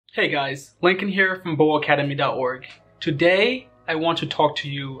Hey guys, Lincoln here from boacademy.org. Today, I want to talk to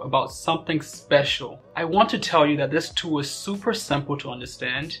you about something special. I want to tell you that this tool is super simple to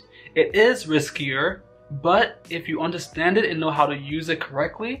understand. It is riskier, but if you understand it and know how to use it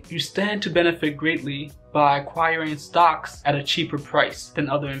correctly, you stand to benefit greatly by acquiring stocks at a cheaper price than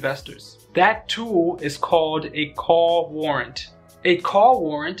other investors. That tool is called a call warrant. A call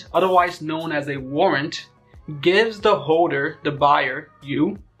warrant, otherwise known as a warrant, gives the holder, the buyer,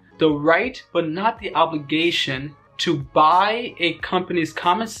 you, the right but not the obligation to buy a company's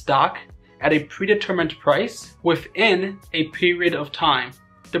common stock at a predetermined price within a period of time.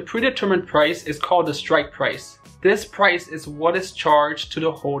 The predetermined price is called the strike price. This price is what is charged to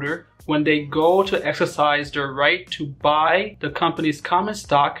the holder when they go to exercise their right to buy the company's common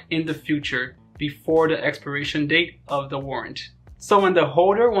stock in the future before the expiration date of the warrant. So when the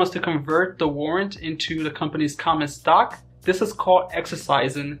holder wants to convert the warrant into the company's common stock, this is called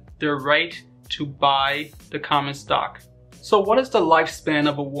exercising their right to buy the common stock. So what is the lifespan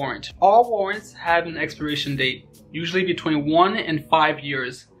of a warrant? All warrants have an expiration date, usually between 1 and 5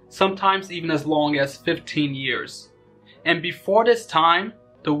 years, sometimes even as long as 15 years. And before this time,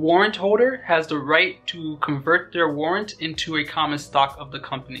 the warrant holder has the right to convert their warrant into a common stock of the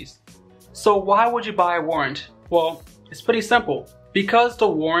companies. So why would you buy a warrant? Well, it's pretty simple. Because the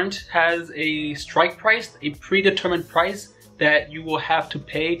warrant has a strike price, a predetermined price that you will have to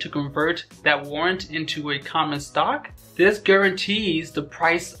pay to convert that warrant into a common stock, this guarantees the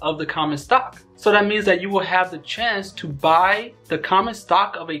price of the common stock. So that means that you will have the chance to buy the common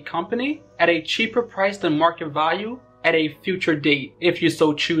stock of a company at a cheaper price than market value at a future date if you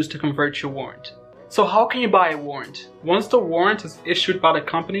so choose to convert your warrant. So how can you buy a warrant? Once the warrant is issued by the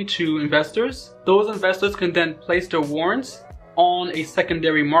company to investors, those investors can then place their warrants on a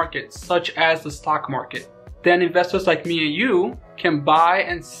secondary market, such as the stock market. Then investors like me and you can buy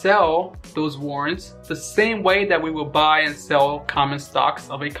and sell those warrants the same way that we will buy and sell common stocks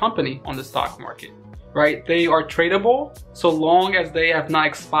of a company on the stock market, right? They are tradable so long as they have not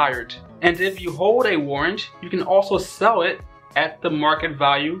expired. And if you hold a warrant, you can also sell it at the market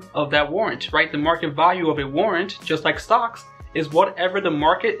value of that warrant, right? The market value of a warrant, just like stocks, is whatever the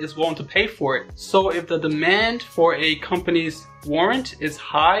market is willing to pay for it. So if the demand for a company's warrant is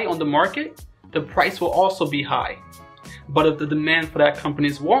high on the market, the price will also be high. But if the demand for that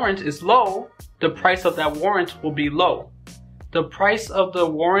company's warrant is low, the price of that warrant will be low. The price of the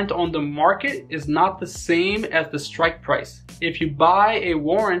warrant on the market is not the same as the strike price. If you buy a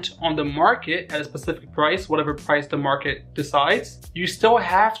warrant on the market at a specific price, whatever price the market decides, you still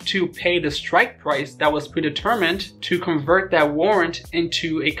have to pay the strike price that was predetermined to convert that warrant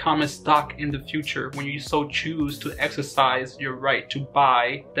into a common stock in the future when you so choose to exercise your right to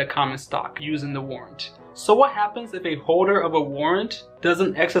buy the common stock using the warrant. So what happens if a holder of a warrant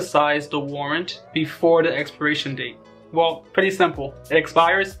doesn't exercise the warrant before the expiration date? Well, pretty simple. It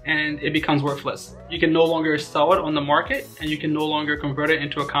expires and it becomes worthless. You can no longer sell it on the market and you can no longer convert it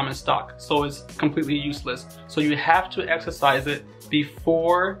into a common stock. So it's completely useless. So you have to exercise it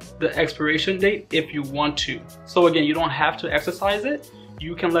before the expiration date if you want to. So again, you don't have to exercise it.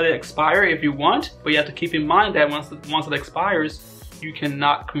 You can let it expire if you want, but you have to keep in mind that once it expires, you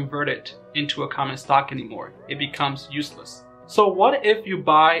cannot convert it into a common stock anymore. It becomes useless. So what if you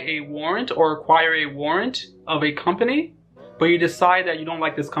buy a warrant or acquire a warrant of a company, but you decide that you don't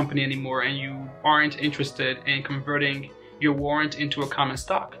like this company anymore and you aren't interested in converting your warrant into a common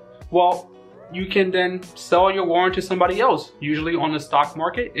stock? Well, you can then sell your warrant to somebody else, usually on the stock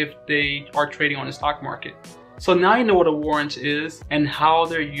market if they are trading on the stock market. So now you know what a warrant is and how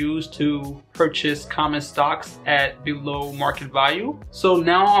they're used to purchase common stocks at below market value. So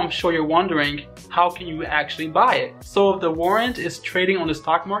now I'm sure you're wondering, how can you actually buy it? So if the warrant is trading on the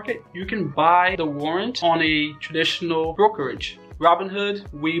stock market, you can buy the warrant on a traditional brokerage. Robinhood,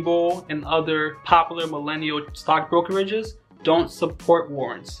 Webull, and other popular millennial stock brokerages don't support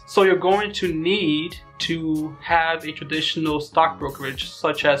warrants. So you're going to need to have a traditional stock brokerage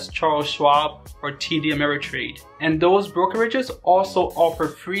such as Charles Schwab or TD Ameritrade. And those brokerages also offer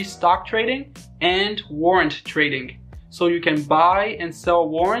free stock trading and warrant trading. So you can buy and sell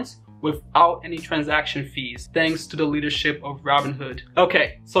warrants without any transaction fees, thanks to the leadership of Robinhood.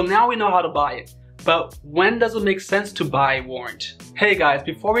 Okay, so now we know how to buy it. But when does it make sense to buy a warrant? Hey guys,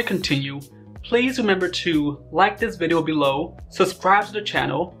 before we continue, please remember to like this video below, subscribe to the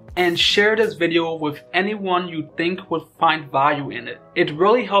channel, and share this video with anyone you think would find value in it. It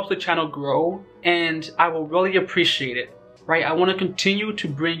really helps the channel grow and I will really appreciate it, right? I want to continue to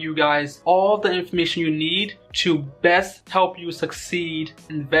bring you guys all the information you need to best help you succeed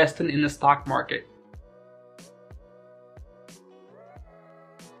investing in the stock market.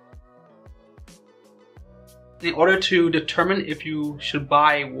 in order to determine if you should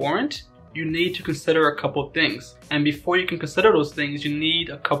buy a warrant, you need to consider a couple things. And before you can consider those things, you need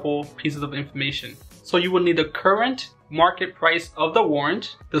a couple pieces of information. So you will need the current market price of the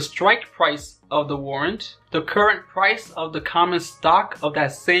warrant, the strike price of the warrant, the current price of the common stock of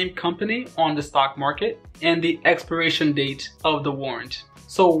that same company on the stock market, and the expiration date of the warrant.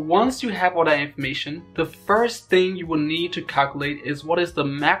 So once you have all that information, the first thing you will need to calculate is what is the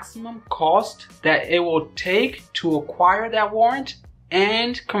maximum cost that it will take to acquire that warrant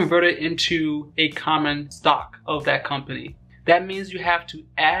and convert it into a common stock of that company. That means you have to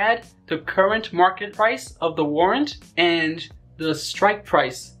add the current market price of the warrant and the strike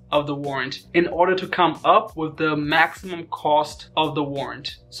price of the warrant in order to come up with the maximum cost of the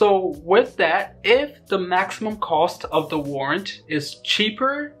warrant. So with that, if the maximum cost of the warrant is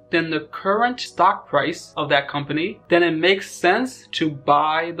cheaper than the current stock price of that company, then it makes sense to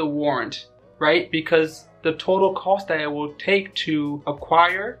buy the warrant, right? Because the total cost that it will take to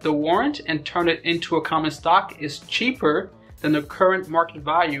acquire the warrant and turn it into a common stock is cheaper than the current market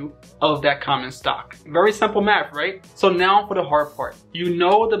value of that common stock. Very simple math, right? So now for the hard part. You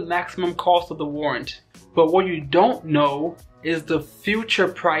know the maximum cost of the warrant, but what you don't know is the future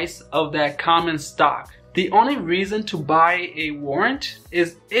price of that common stock. The only reason to buy a warrant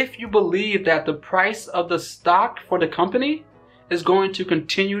is if you believe that the price of the stock for the company is going to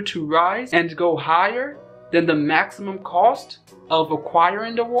continue to rise and go higher than the maximum cost of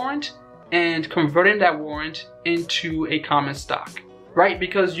acquiring the warrant and converting that warrant into a common stock, right?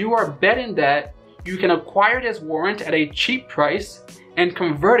 Because you are betting that you can acquire this warrant at a cheap price and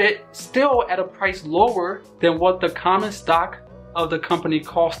convert it still at a price lower than what the common stock of the company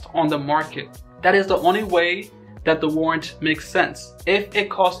costs on the market. That is the only way that the warrant makes sense. If it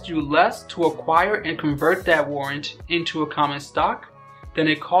costs you less to acquire and convert that warrant into a common stock, then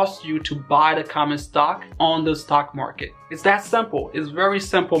it costs you to buy the common stock on the stock market. It's that simple. It's very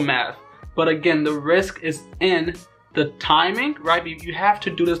simple math. But again, the risk is in the timing, right? You have to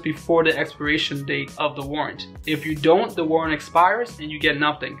do this before the expiration date of the warrant. If you don't, the warrant expires and you get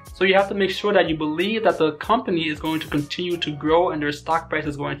nothing. So you have to make sure that you believe that the company is going to continue to grow and their stock price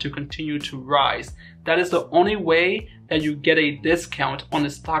is going to continue to rise. That is the only way that you get a discount on the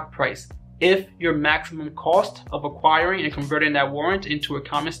stock price. If your maximum cost of acquiring and converting that warrant into a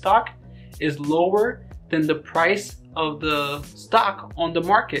common stock is lower than the price of the stock on the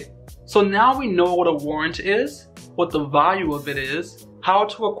market. So now we know what a warrant is, what the value of it is, how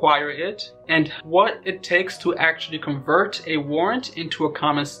to acquire it, and what it takes to actually convert a warrant into a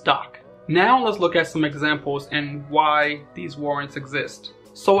common stock. Now let's look at some examples and why these warrants exist.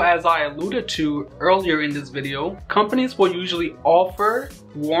 So as I alluded to earlier in this video, companies will usually offer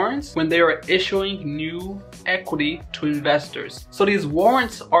warrants when they are issuing new equity to investors. So these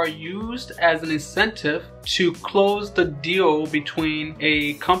warrants are used as an incentive to close the deal between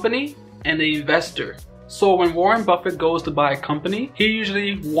a company and an investor. So when Warren Buffett goes to buy a company, he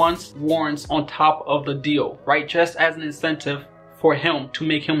usually wants warrants on top of the deal, right? Just as an incentive for him to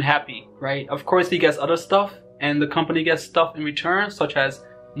make him happy, right? Of course, he gets other stuff and the company gets stuff in return, such as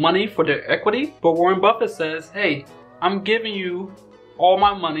money for their equity. But Warren Buffett says, hey, I'm giving you all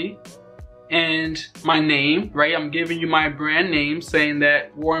my money and my name, right? I'm giving you my brand name saying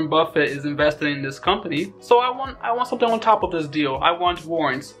that Warren Buffett is invested in this company. So I want something on top of this deal. I want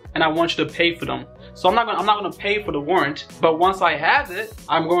warrants and I want you to pay for them. So I'm not gonna pay for the warrant, but once I have it,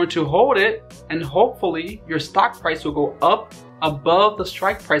 I'm going to hold it and hopefully your stock price will go up above the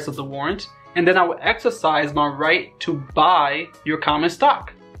strike price of the warrant, and then I will exercise my right to buy your common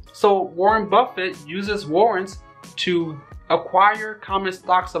stock. So Warren Buffett uses warrants to acquire common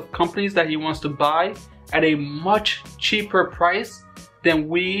stocks of companies that he wants to buy at a much cheaper price than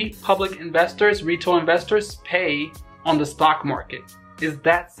we public investors, retail investors, pay on the stock market. It's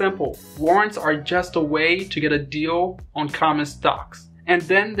that simple. Warrants are just a way to get a deal on common stocks. And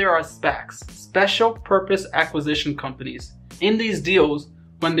then there are SPACs, special purpose acquisition companies. In these deals,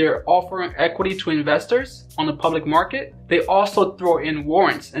 when they're offering equity to investors on the public market, they also throw in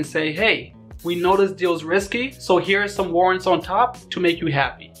warrants and say, hey, we know this deal's risky, so here are some warrants on top to make you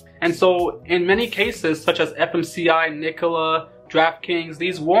happy. And so in many cases, such as FMCI, Nikola, DraftKings,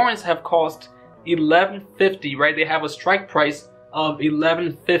 these warrants have cost $11.50, right? They have a strike price of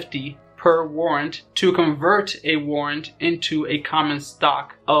 $11.50 per warrant to convert a warrant into a common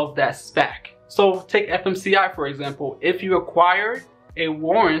stock of that SPAC. So take FMCI for example. If you acquire a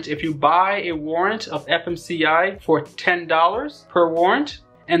warrant, if you buy a warrant of FMCI for $10 per warrant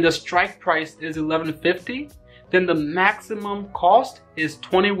and the strike price is $11.50, then the maximum cost is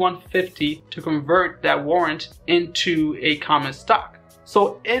 $21.50 to convert that warrant into a common stock.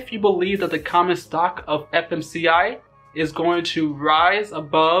 So if you believe that the common stock of FMCI is going to rise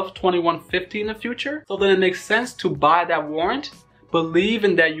above 21.50 in the future, so then it makes sense to buy that warrant,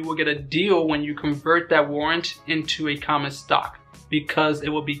 believing that you will get a deal when you convert that warrant into a common stock, because it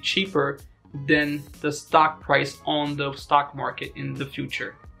will be cheaper than the stock price on the stock market in the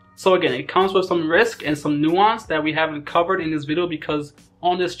future. So again, it comes with some risk and some nuance that we haven't covered in this video, because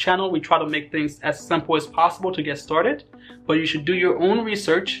on this channel we try to make things as simple as possible to get started, but you should do your own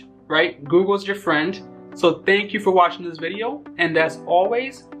research, right? Google's your friend. So thank you for watching this video, and as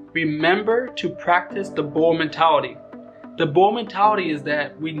always, remember to practice the bull mentality. The bull mentality is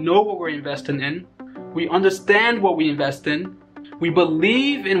that we know what we're investing in, we understand what we invest in, we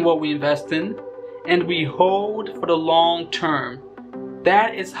believe in what we invest in, and we hold for the long term.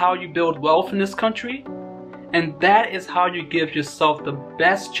 That is how you build wealth in this country, and that is how you give yourself the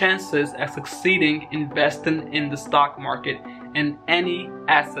best chances at succeeding investing in the stock market in any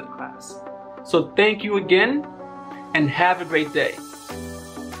asset class. So thank you again, and have a great day.